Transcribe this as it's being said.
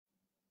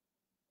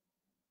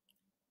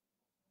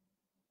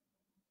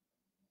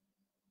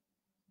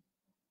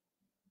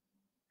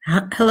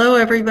Hello,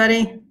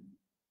 everybody.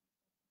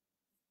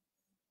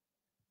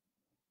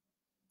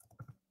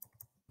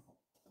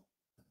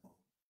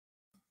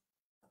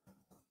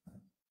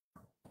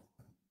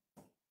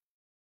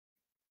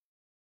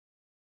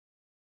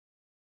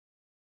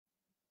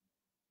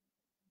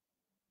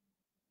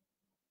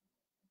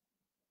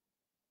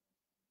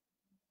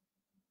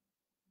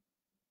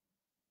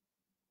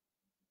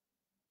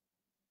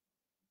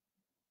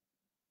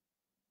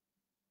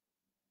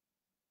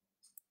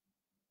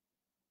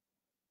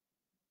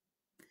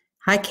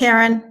 Hi,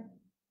 Karen.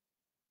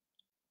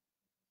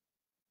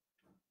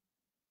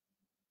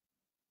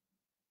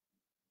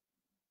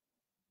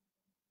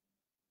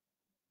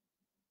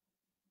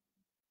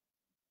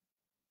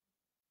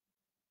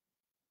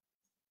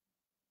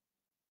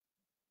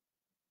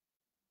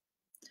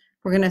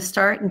 We're going to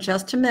start in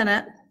just a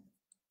minute.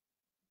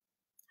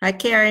 Hi,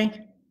 Carrie.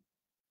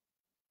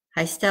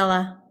 Hi,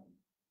 Stella.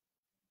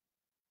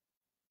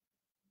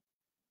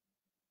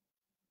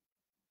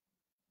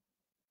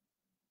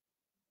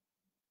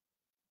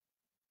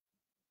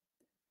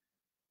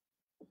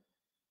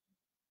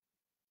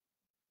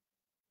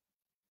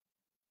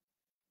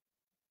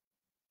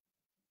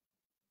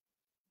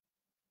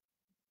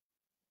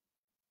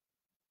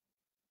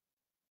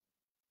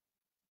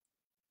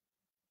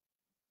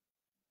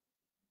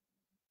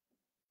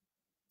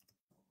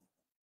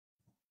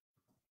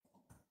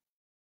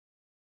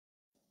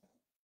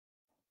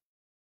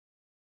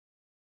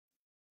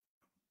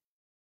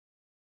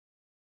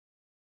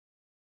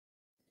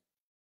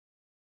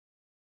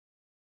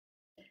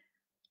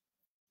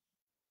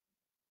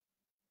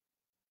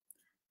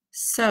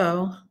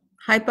 So,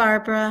 hi,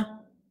 Barbara.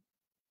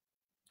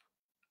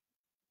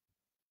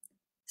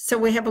 So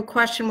we have a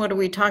question. What are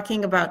we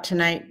talking about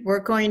tonight? We're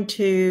going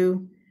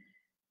to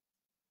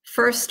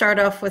first start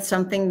off with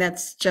something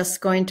that's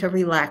just going to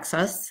relax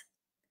us.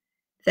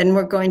 Then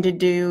we're going to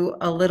do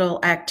a little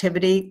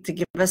activity to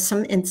give us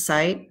some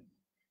insight.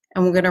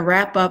 And we're going to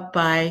wrap up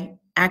by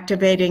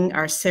activating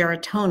our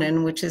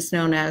serotonin, which is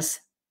known as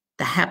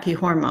the happy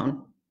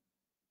hormone.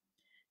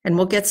 And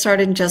we'll get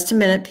started in just a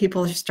minute.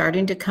 People are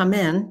starting to come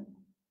in.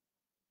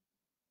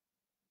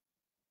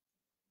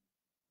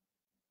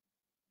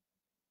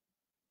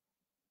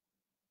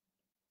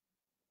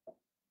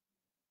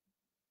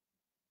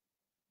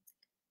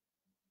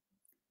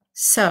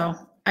 So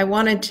I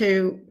wanted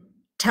to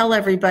tell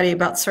everybody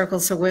about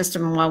Circles of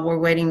Wisdom while we're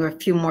waiting for a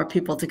few more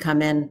people to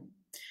come in.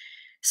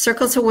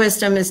 Circles of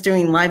Wisdom is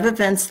doing live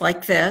events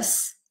like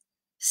this,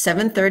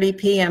 7:30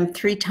 p.m.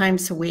 3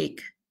 times a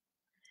week.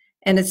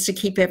 And it's to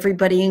keep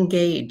everybody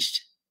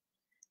engaged.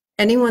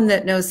 Anyone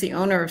that knows the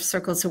owner of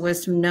Circles of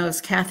Wisdom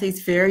knows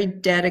Kathy's very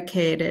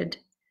dedicated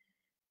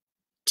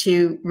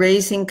to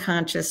raising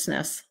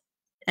consciousness.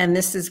 And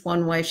this is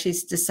one way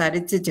she's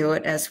decided to do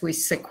it as we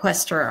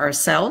sequester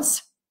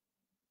ourselves.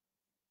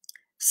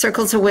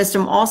 Circles of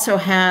Wisdom also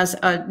has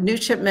a new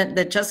shipment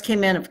that just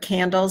came in of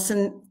candles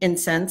and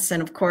incense.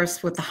 And of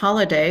course, with the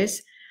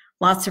holidays,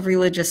 lots of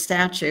religious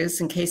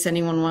statues in case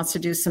anyone wants to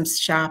do some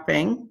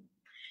shopping.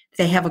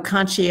 They have a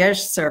concierge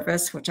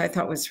service, which I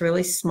thought was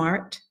really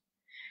smart,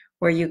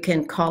 where you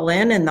can call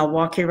in and they'll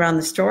walk you around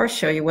the store,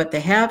 show you what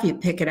they have, you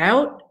pick it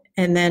out,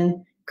 and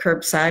then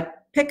curbside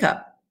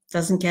pickup.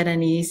 Doesn't get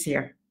any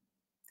easier.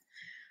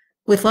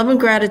 With Love and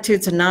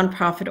Gratitude's a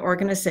nonprofit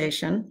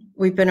organization.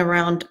 We've been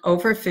around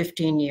over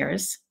 15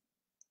 years.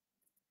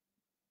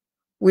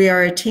 We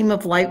are a team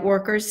of light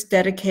workers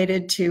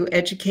dedicated to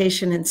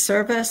education and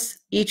service,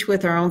 each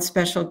with our own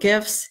special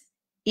gifts,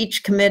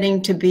 each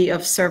committing to be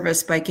of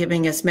service by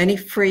giving as many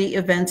free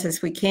events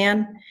as we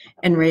can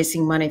and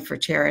raising money for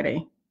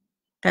charity.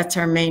 That's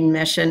our main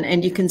mission,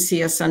 and you can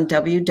see us on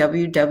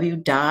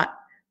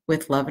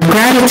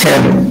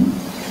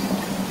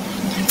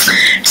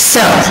www.withloveandgratitude. So,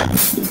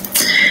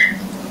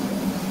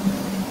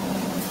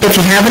 if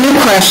you have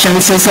any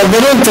questions, there's a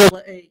little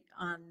delay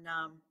on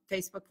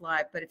Facebook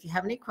Live, but if you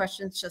have any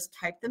questions, just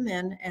type them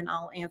in and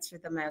I'll answer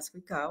them as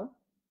we go.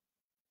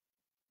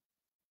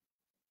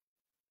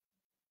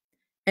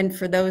 And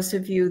for those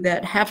of you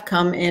that have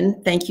come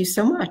in, thank you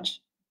so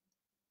much.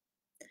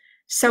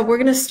 So we're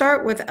going to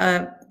start with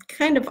a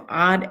kind of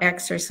odd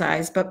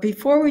exercise, but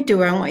before we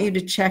do, I want you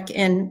to check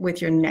in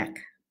with your neck.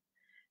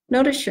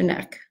 Notice your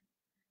neck.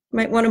 You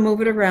might want to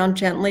move it around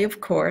gently,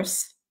 of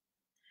course,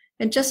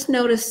 and just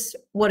notice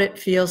what it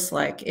feels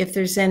like. If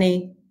there's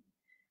any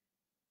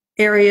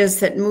areas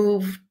that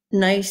move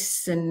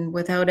nice and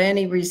without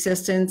any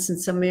resistance,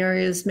 and some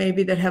areas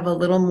maybe that have a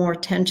little more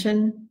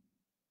tension,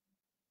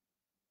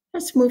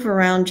 let's move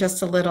around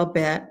just a little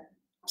bit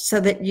so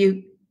that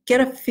you get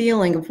a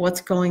feeling of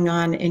what's going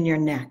on in your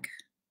neck.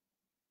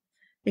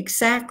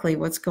 Exactly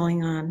what's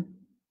going on.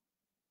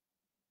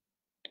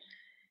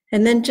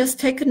 And then just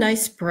take a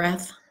nice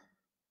breath.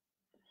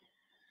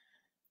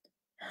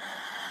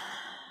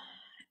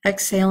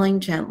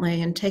 Exhaling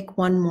gently, and take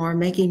one more,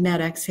 making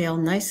that exhale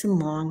nice and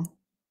long.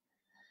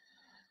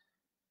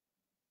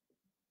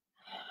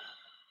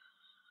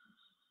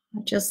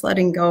 Just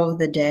letting go of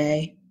the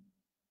day.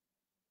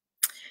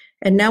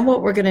 And now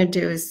what we're going to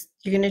do is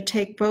you're going to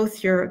take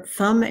both your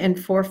thumb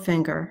and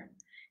forefinger,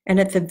 and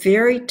at the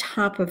very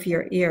top of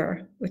your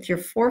ear, with your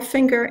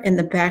forefinger in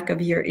the back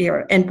of your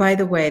ear. And by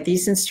the way,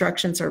 these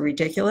instructions are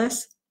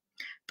ridiculous,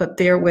 but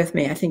bear with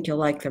me. I think you'll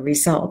like the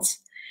results.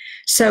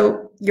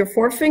 So your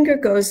forefinger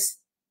goes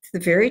to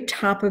the very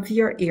top of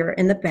your ear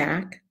in the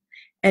back,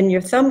 and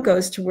your thumb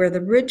goes to where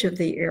the ridge of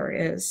the ear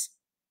is.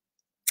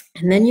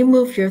 And then you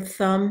move your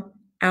thumb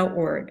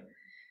outward,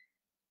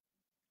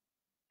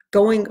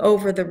 going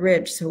over the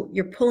ridge. So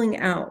you're pulling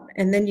out,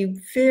 and then you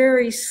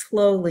very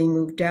slowly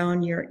move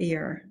down your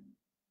ear,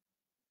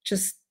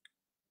 just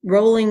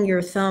rolling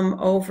your thumb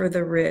over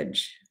the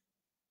ridge.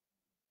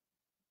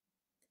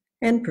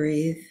 And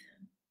breathe.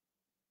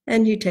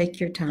 And you take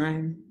your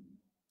time.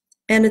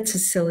 And it's a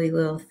silly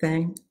little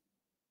thing.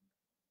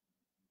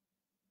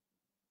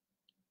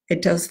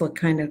 It does look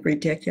kind of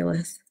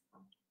ridiculous.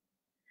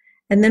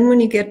 And then when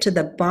you get to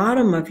the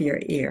bottom of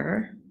your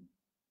ear,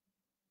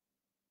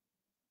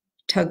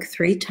 tug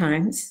 3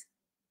 times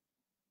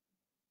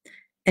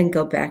and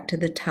go back to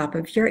the top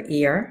of your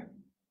ear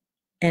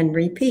and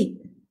repeat.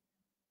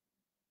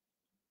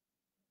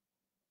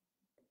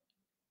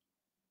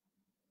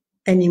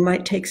 And you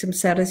might take some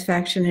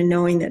satisfaction in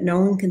knowing that no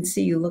one can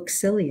see you look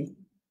silly.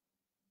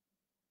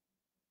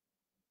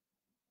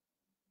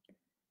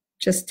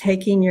 Just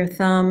taking your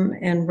thumb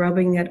and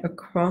rubbing it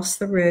across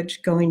the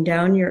ridge, going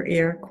down your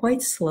ear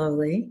quite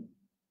slowly.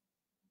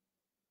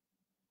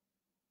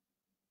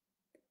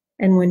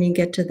 And when you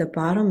get to the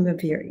bottom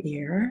of your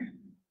ear,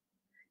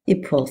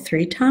 you pull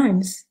 3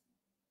 times.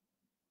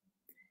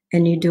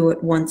 And you do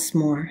it once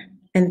more.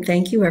 And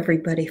thank you,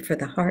 everybody, for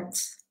the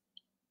hearts.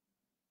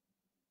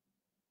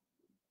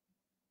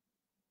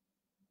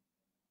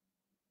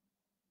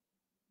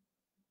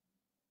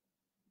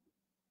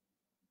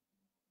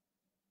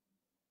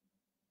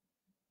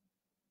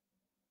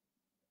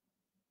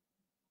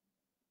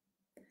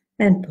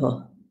 And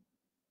pull.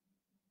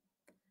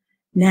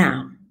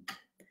 Now,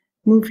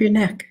 move your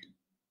neck.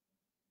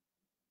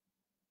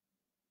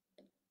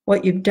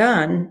 What you've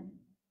done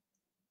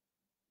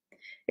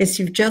is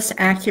you've just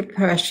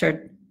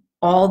acupressured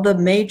all the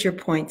major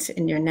points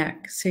in your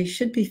neck. So you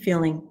should be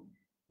feeling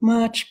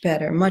much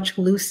better, much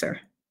looser.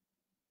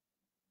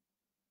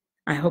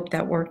 I hope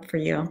that worked for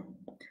you.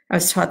 I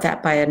was taught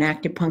that by an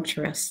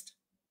acupuncturist.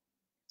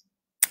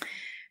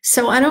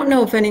 So I don't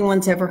know if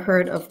anyone's ever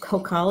heard of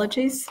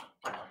cocologies.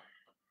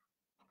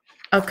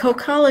 A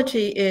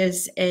cocology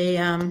is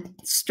a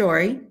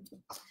story,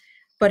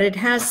 but it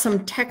has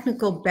some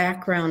technical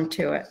background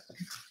to it.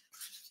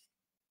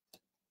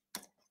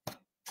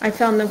 I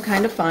found them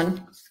kind of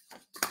fun.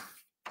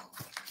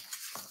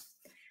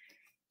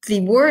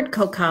 The word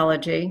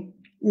cocology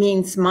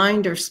means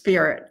mind or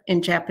spirit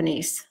in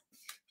Japanese.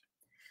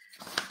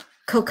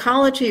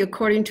 Cocology,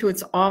 according to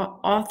its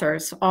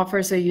authors,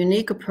 offers a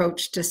unique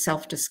approach to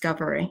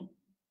self-discovery.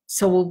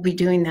 So we'll be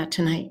doing that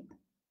tonight.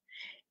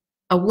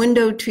 A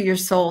window to your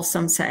soul,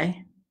 some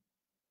say.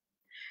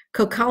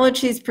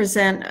 Cocologies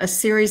present a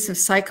series of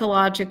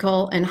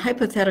psychological and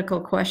hypothetical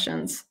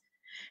questions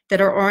that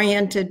are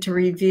oriented to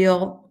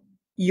reveal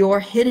your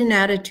hidden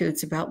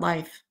attitudes about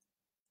life.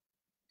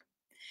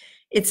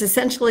 It's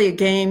essentially a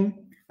game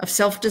of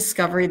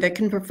self-discovery that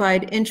can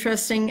provide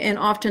interesting and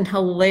often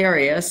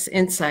hilarious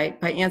insight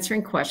by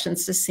answering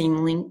questions to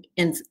seemingly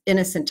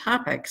innocent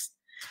topics.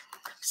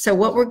 So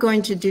what we're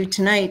going to do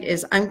tonight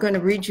is I'm going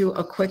to read you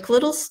a quick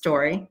little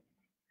story,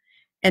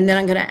 and then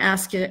I'm going to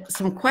ask you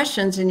some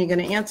questions, and you're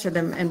going to answer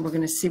them, and we're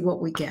going to see what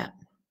we get.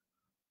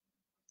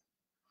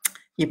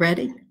 You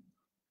ready?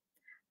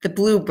 The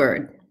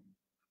bluebird.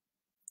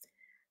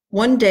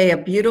 One day, a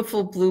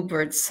beautiful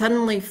bluebird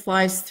suddenly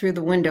flies through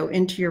the window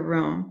into your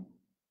room,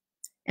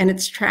 and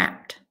it's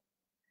trapped,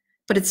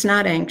 but it's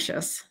not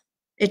anxious.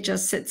 It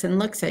just sits and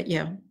looks at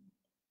you.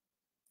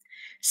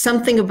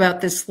 Something about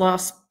this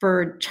lost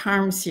bird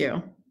charms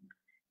you.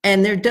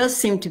 And there does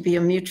seem to be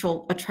a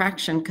mutual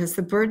attraction because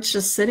the bird's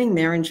just sitting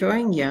there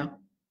enjoying you.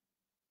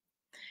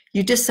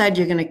 You decide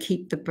you're going to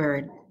keep the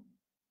bird.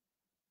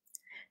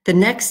 The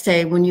next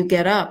day, when you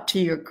get up, to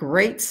your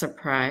great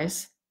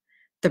surprise,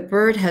 the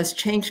bird has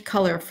changed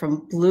color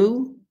from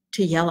blue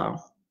to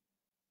yellow.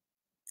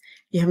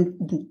 You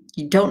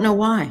don't know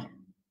why.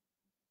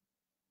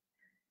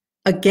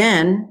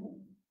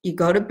 Again, you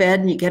go to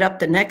bed and you get up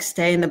the next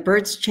day and the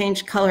bird's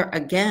changed color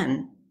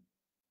again.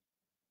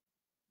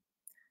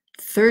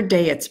 Third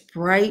day, it's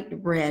bright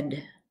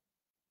red.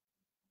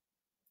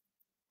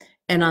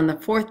 And on the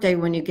 4th day,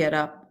 when you get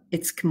up,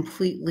 it's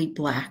completely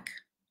black.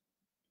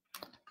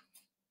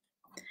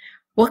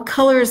 What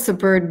color is the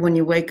bird when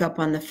you wake up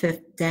on the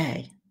 5th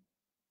day?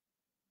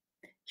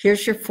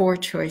 Here's your 4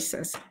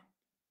 choices.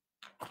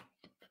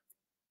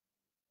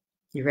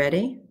 You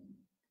ready?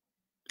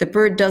 The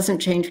bird doesn't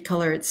change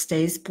color, it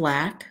stays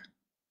black.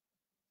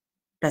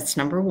 That's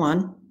number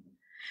 1.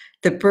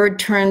 The bird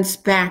turns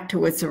back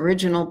to its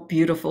original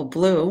beautiful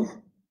blue.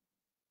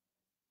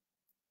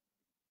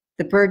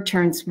 The bird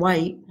turns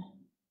white.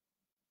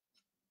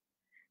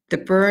 The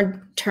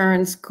bird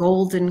turns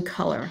golden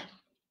color.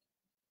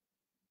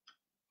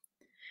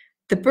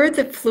 The bird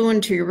that flew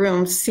into your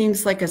room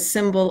seems like a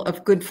symbol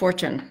of good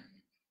fortune,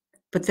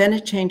 but then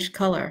it changed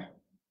color,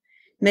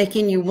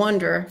 making you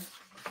wonder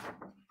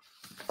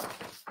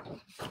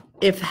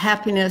if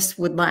happiness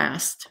would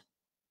last.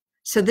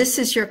 So this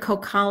is your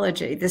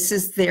cocology. This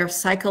is their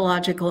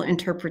psychological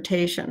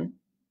interpretation.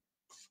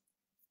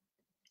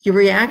 Your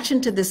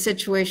reaction to the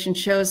situation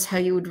shows how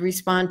you would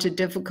respond to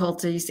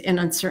difficulties and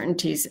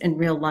uncertainties in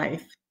real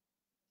life.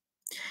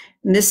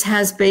 And this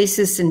has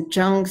basis in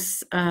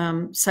Jung's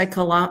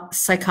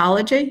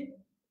psychology.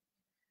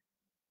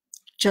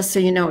 Just so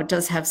you know, it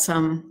does have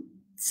some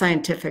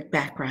scientific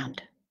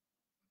background.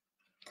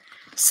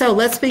 So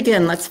let's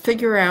begin. Let's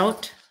figure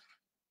out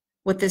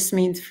what this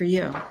means for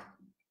you.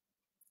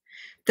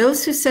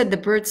 Those who said the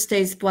bird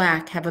stays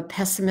black have a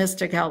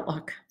pessimistic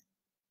outlook.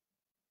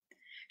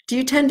 Do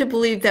you tend to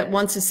believe that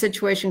once a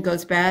situation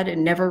goes bad, it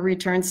never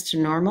returns to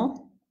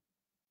normal?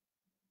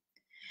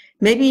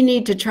 Maybe you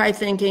need to try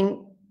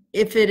thinking,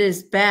 if it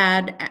is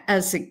bad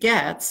as it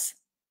gets,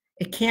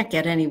 it can't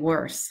get any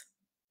worse.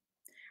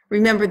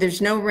 Remember,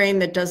 there's no rain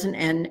that doesn't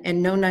end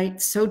and no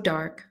night so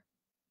dark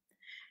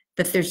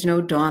that there's no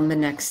dawn the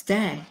next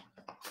day.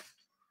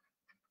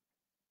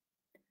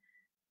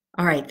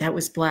 All right, that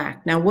was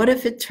black. Now, what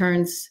if it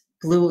turns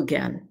blue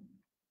again?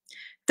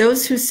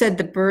 Those who said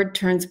the bird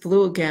turns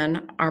blue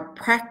again are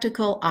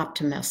practical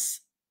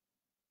optimists.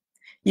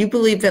 You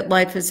believe that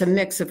life is a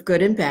mix of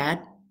good and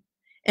bad,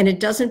 and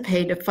it doesn't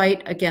pay to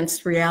fight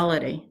against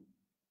reality.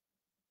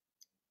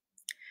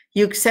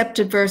 You accept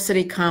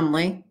adversity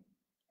calmly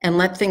and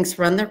let things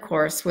run their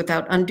course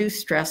without undue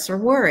stress or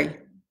worry.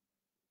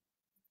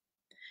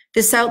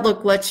 This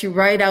outlook lets you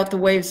ride out the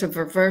waves of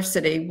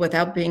adversity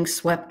without being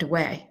swept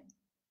away.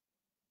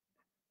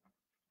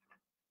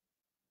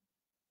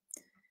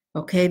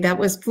 Okay, that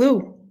was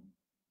blue.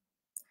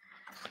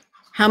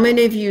 How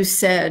many of you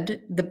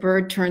said the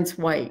bird turns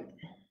white?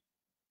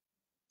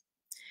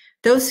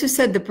 Those who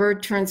said the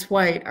bird turns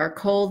white are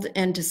cold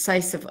and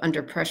decisive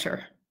under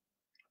pressure.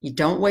 You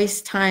don't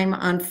waste time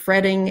on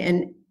fretting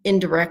and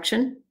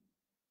indirection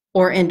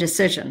or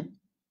indecision.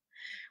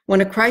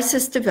 When a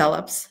crisis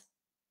develops,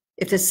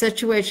 if the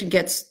situation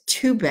gets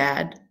too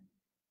bad,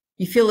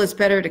 you feel it's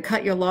better to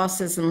cut your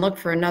losses and look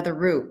for another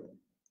route,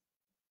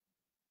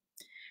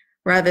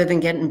 rather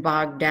than getting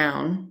bogged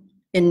down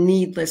in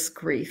needless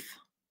grief.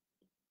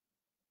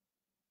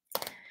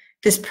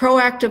 This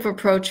proactive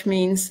approach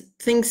means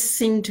things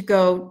seem to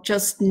go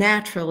just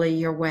naturally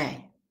your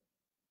way.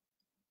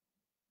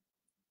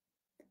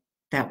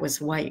 That was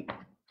white.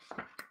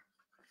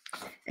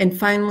 And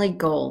finally,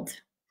 gold.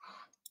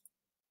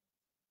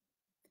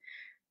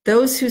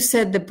 Those who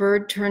said the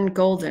bird turned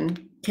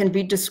golden can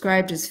be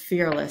described as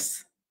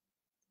fearless.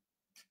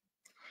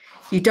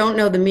 You don't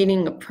know the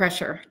meaning of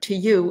pressure. To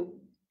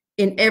you,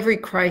 in every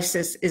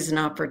crisis is an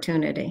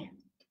opportunity.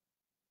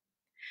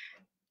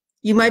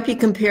 You might be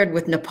compared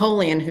with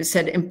Napoleon, who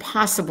said,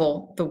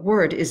 "Impossible, the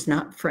word is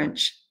not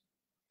French."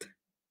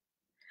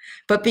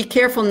 But be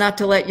careful not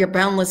to let your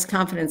boundless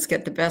confidence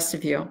get the best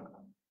of you.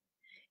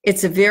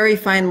 It's a very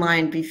fine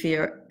line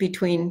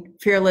between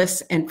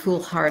fearless and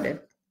foolhardy.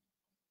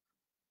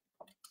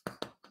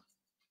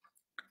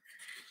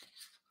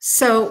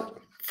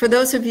 So for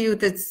those of you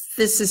that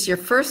this is your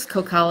first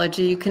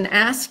cocology, you can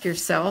ask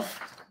yourself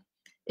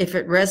if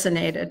it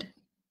resonated.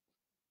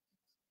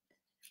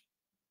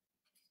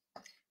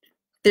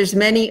 There's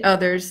many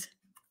others,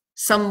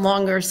 some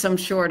longer, some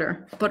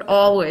shorter, but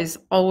always,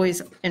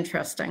 always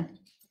interesting.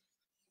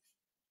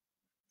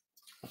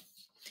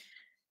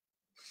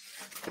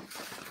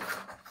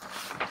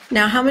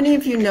 Now, how many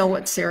of you know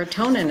what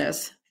serotonin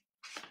is?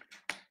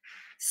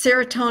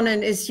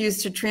 Serotonin is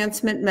used to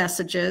transmit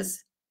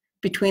messages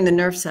between the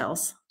nerve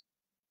cells.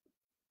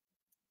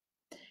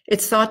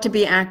 It's thought to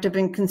be active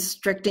in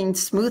constricting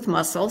smooth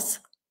muscles,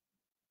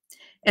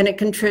 and it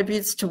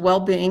contributes to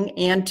well-being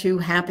and to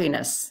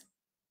happiness,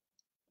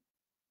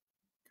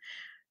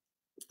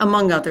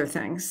 among other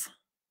things.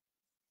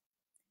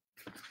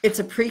 It's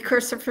a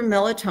precursor for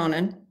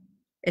melatonin.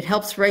 It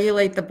helps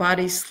regulate the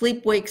body's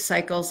sleep-wake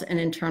cycles and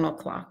internal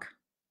clock.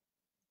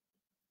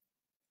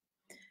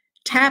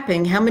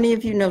 Tapping, how many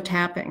of you know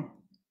tapping?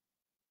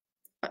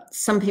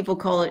 Some people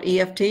call it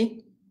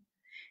EFT.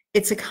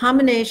 It's a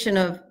combination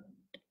of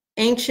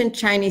ancient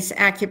Chinese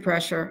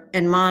acupressure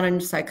and modern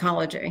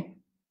psychology.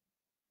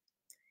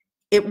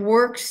 It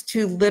works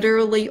to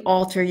literally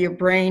alter your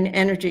brain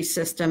energy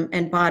system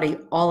and body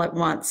all at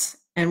once.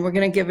 And we're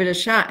going to give it a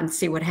shot and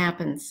see what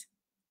happens.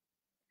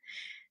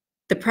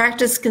 The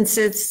practice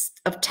consists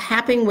of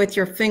tapping with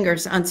your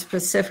fingers on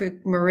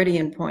specific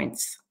meridian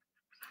points.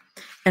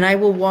 And I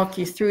will walk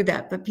you through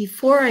that. But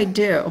before I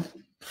do,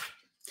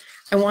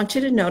 I want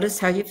you to notice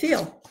how you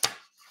feel,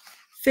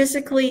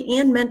 physically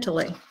and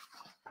mentally.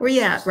 Where are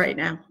you at right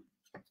now?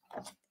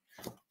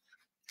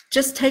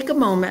 Just take a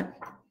moment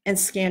and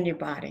scan your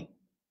body.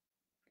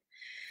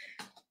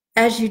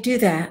 As you do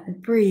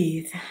that,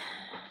 breathe.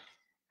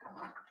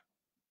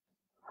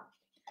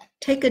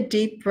 Take a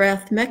deep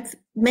breath.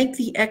 Make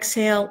the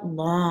exhale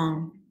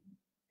long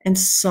and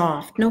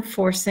soft. No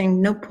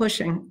forcing, no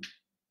pushing.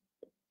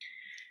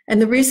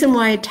 And the reason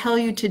why I tell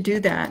you to do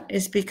that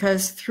is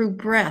because through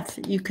breath,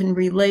 you can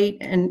relate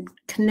and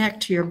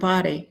connect to your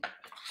body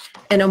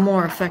in a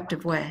more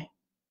effective way.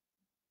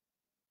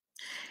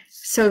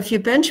 So if you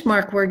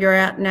benchmark where you're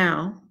at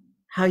now,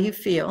 how you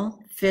feel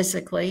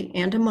physically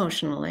and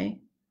emotionally,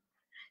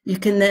 you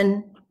can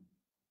then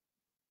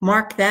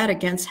mark that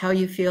against how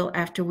you feel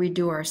after we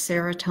do our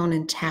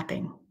serotonin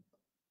tapping.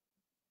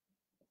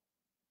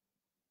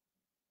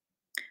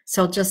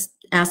 So I'll just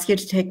ask you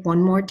to take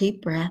one more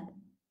deep breath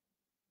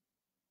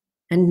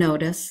and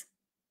notice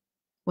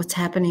what's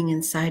happening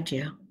inside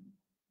you.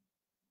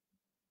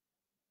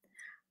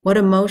 What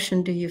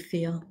emotion do you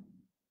feel?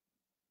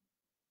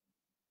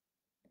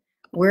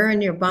 Where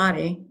in your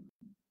body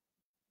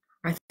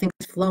are things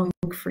flowing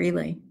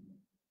freely?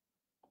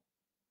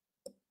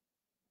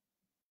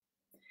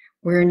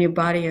 Where in your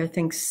body are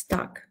things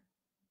stuck?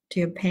 Do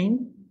you have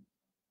pain?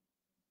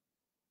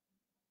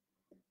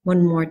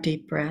 One more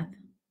deep breath.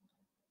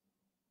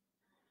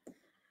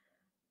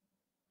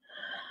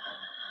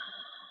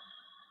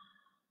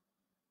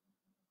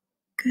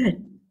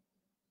 Good.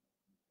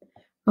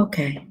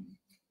 Okay.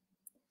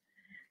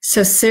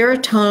 So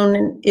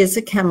serotonin is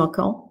a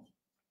chemical.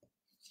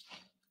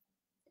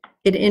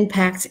 It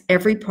impacts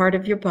every part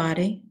of your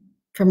body,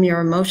 from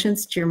your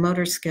emotions to your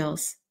motor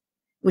skills,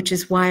 which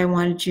is why I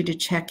wanted you to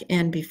check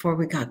in before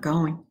we got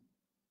going,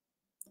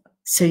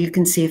 so you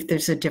can see if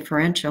there's a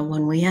differential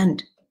when we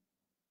end.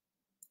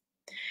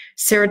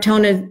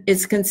 Serotonin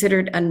is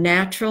considered a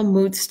natural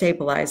mood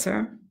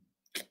stabilizer.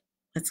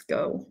 Let's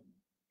go.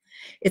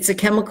 It's a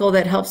chemical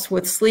that helps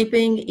with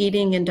sleeping,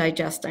 eating, and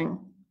digesting.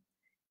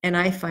 And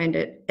I find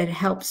it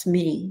helps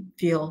me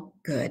feel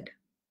good.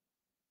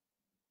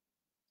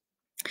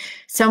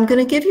 So I'm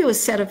going to give you a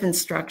set of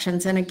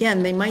instructions. And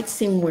again, they might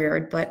seem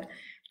weird, but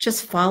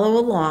just follow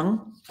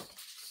along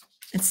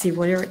and see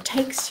where it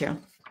takes you.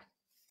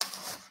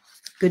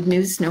 Good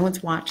news, no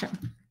one's watching.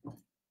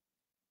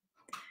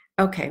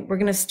 Okay, we're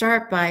going to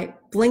start by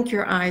blink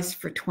your eyes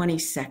for 20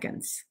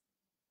 seconds.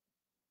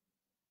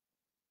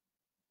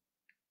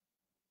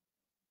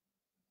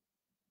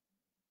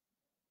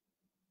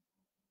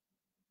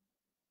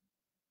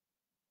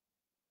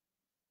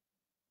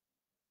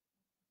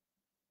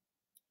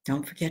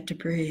 Don't forget to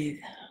breathe.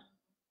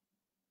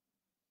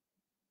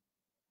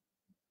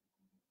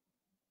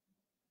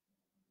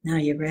 Now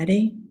you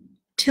ready?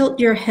 Tilt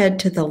your head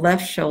to the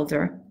left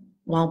shoulder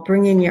while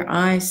bringing your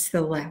eyes to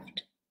the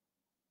left.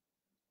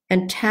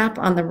 And tap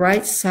on the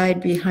right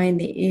side behind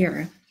the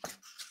ear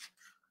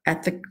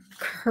at the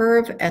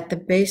curve at the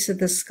base of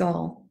the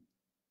skull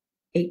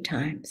 8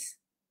 times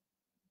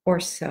or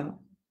so.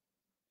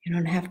 You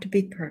don't have to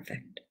be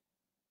perfect.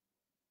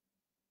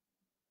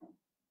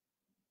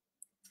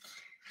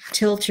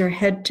 Tilt your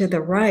head to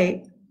the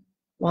right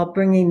while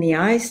bringing the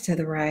eyes to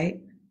the right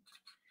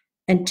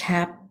and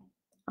tap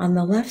on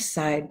the left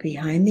side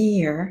behind the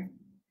ear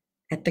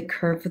at the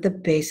curve of the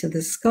base of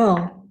the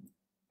skull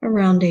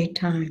around 8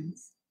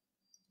 times.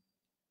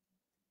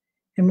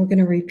 And we're going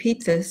to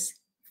repeat this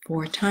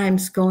 4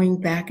 times, going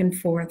back and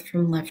forth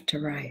from left to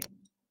right.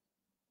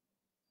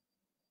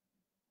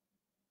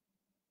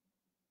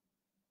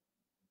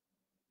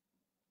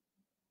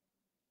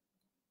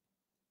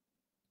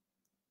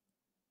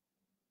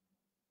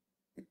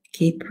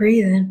 Keep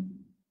breathing.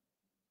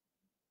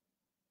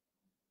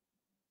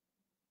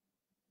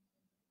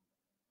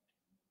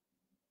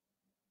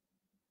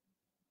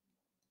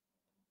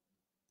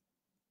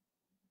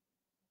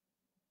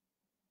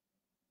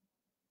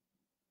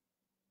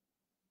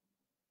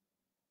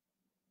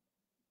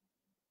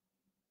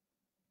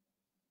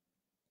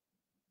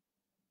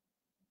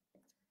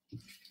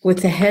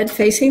 With the head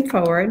facing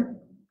forward,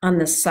 on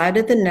the side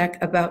of the neck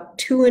about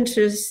 2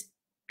 inches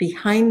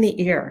behind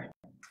the ear,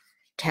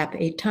 tap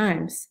 8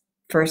 times,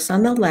 first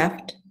on the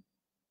left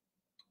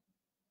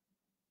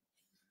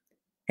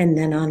and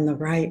then on the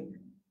right.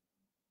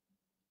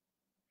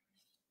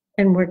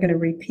 And we're going to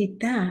repeat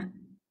that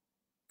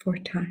 4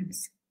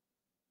 times.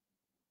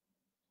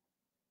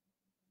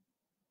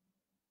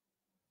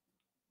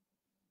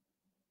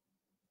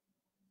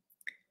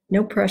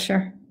 No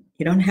pressure.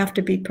 You don't have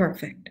to be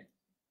perfect.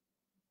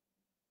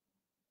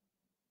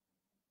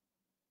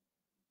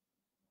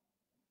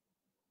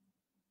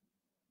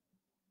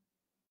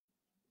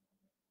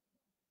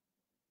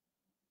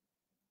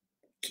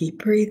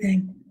 Keep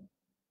breathing.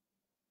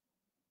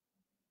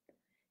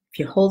 If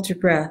you hold your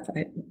breath,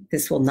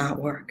 this will not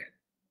work.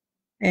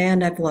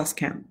 And I've lost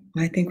count.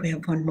 I think we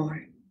have one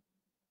more.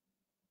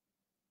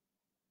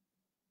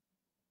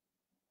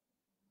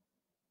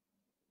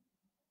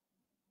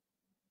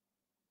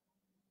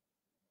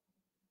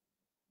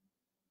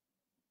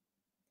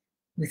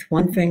 With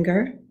one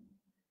finger,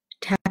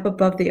 tap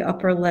above the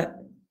upper lip,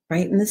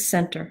 right in the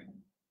center,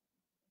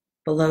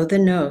 below the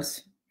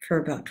nose, for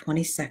about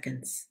 20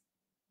 seconds.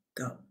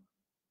 Go.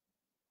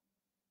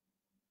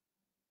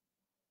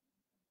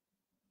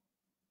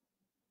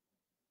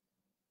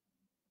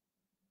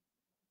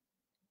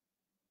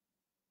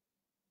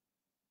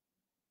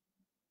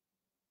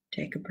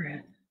 Take a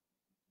breath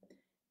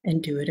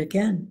and do it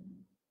again.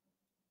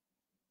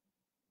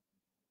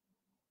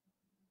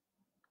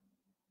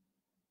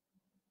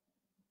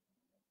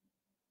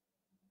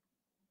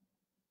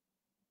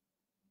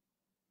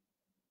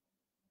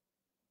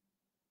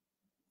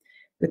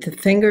 With the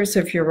fingers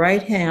of your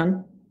right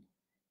hand,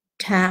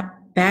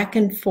 tap back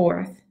and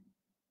forth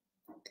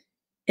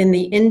in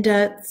the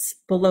indents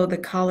below the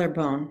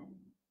collarbone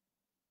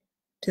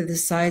to the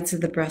sides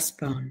of the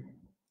breastbone,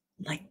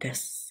 like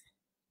this.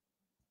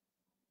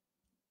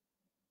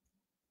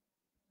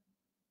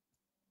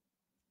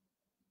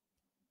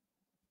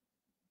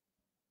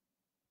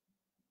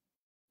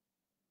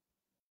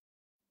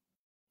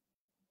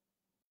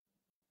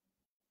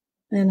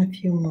 And a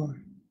few more.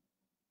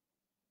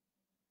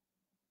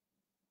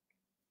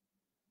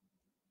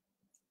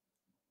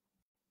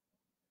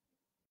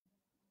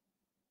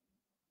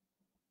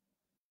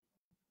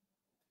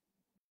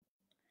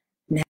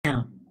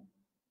 Now,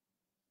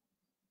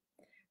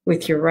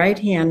 with your right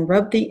hand,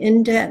 rub the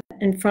indent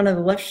in front of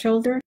the left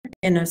shoulder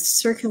in a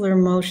circular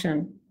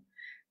motion,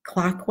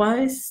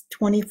 clockwise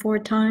 24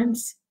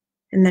 times,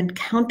 and then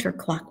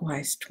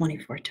counterclockwise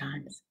 24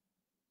 times.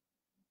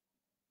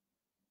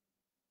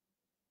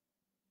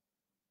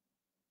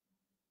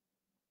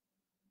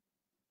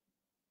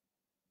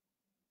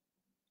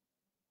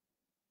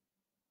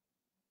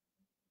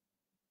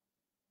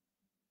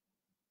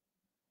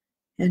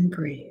 And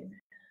breathe.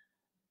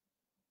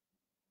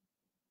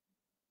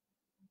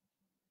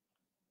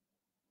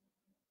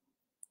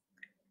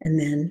 And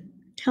then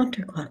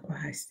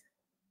counterclockwise.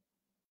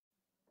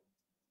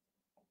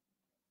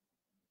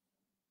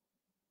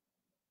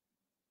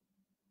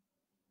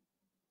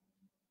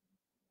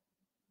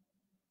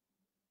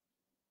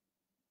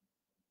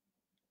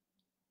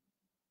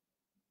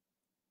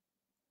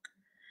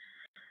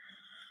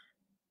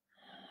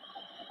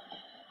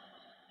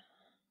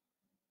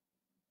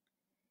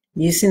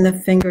 Using the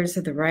fingers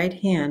of the right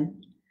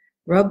hand,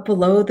 rub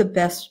below the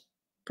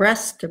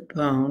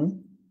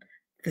breastbone,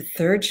 the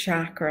third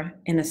chakra,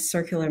 in a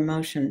circular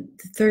motion.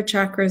 The third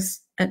chakra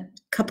is a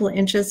couple of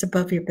inches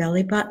above your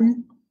belly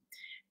button.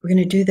 We're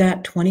going to do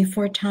that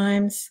 24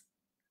 times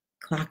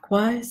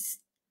clockwise,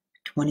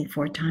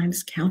 24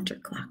 times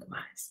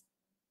counterclockwise.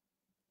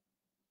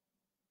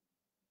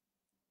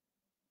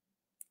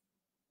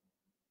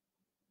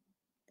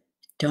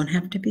 Don't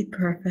have to be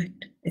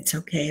perfect. It's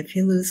okay if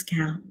you lose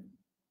count.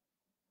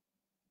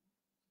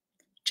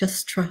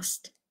 Just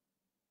trust.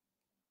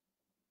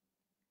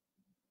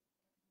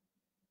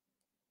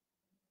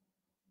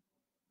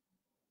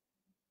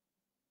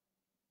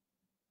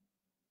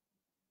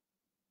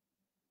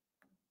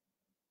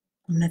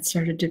 When that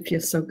started to feel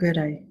so good,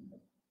 I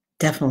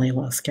definitely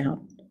lost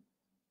count.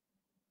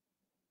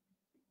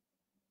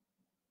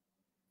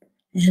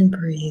 And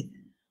breathe.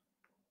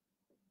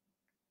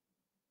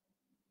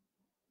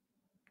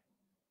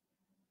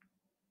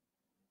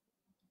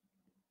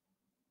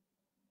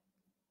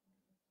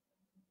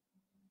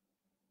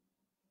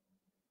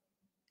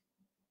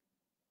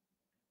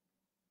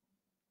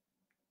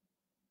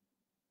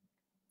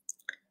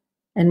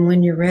 And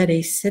when you're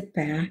ready, sit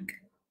back,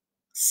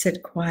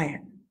 sit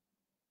quiet.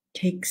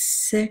 Take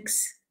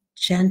 6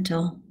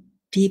 gentle,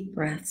 deep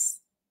breaths,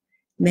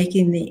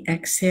 making the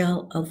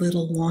exhale a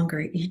little longer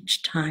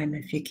each time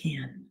if you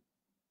can.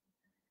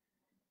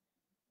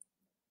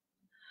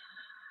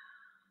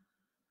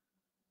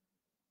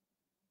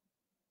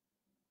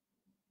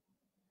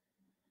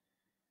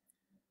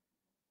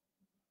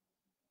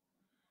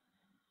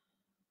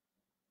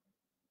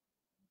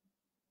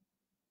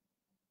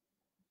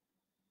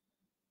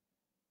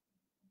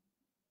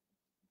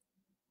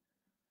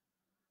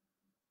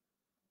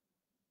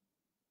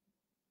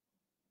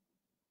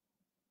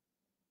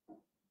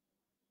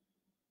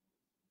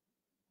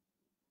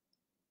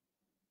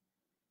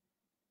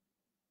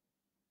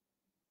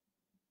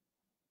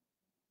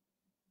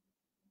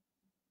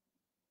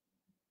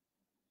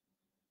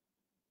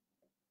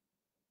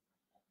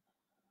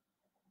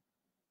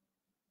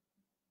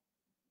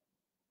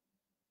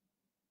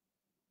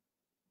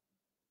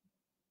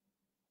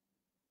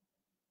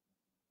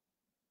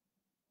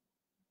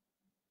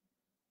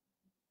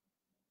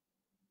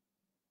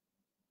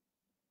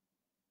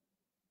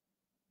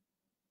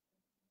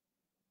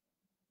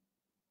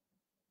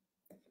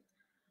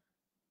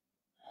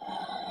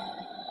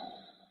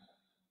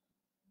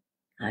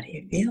 How do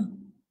you feel?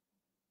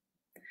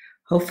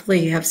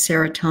 Hopefully you have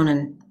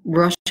serotonin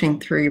rushing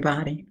through your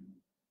body.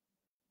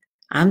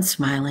 I'm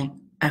smiling.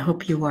 I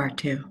hope you are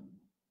too.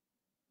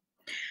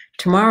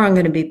 Tomorrow I'm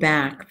going to be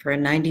back for a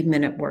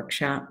 90-minute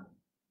workshop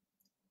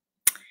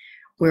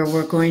where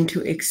we're going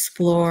to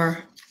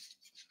explore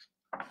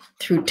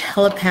through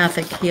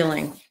telepathic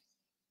healing.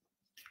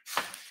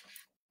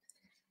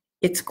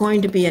 It's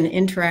going to be an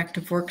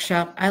interactive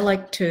workshop. I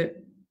like to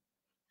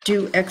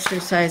do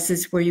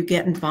exercises where you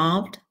get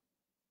involved.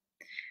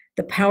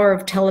 The power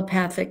of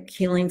telepathic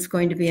healing is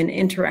going to be an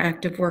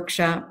interactive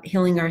workshop,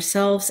 healing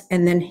ourselves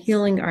and then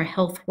healing our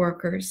health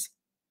workers.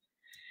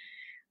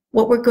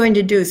 What we're going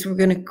to do is we're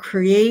going to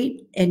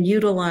create and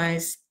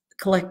utilize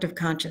collective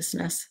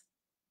consciousness.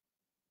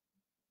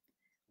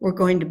 We're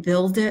going to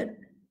build it,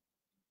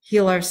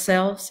 heal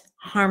ourselves,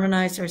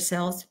 harmonize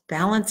ourselves,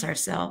 balance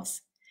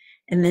ourselves,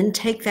 and then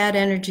take that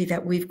energy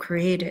that we've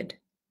created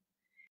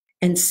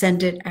and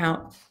send it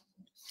out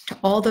to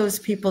all those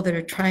people that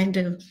are trying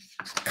to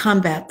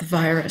combat the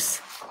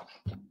virus.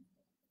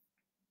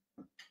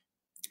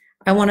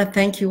 I want to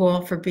thank you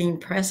all for being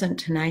present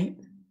tonight.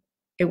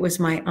 It was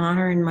my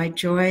honor and my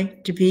joy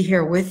to be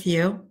here with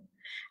you.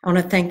 I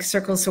want to thank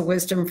Circles of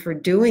Wisdom for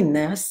doing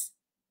this.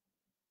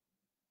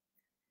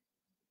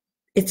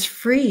 It's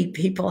free,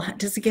 people.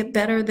 Does it get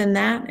better than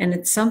that? And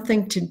it's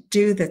something to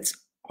do that's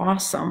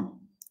awesome.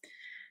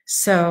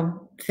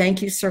 So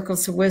thank you,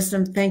 Circles of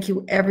Wisdom. Thank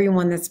you,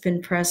 everyone that's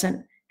been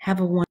present. Have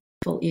a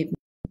wonderful evening.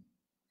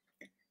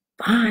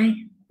 Bye.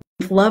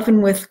 With love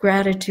and with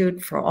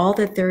gratitude for all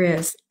that there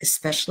is,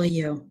 especially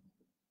you.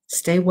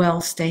 Stay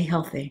well, stay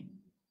healthy.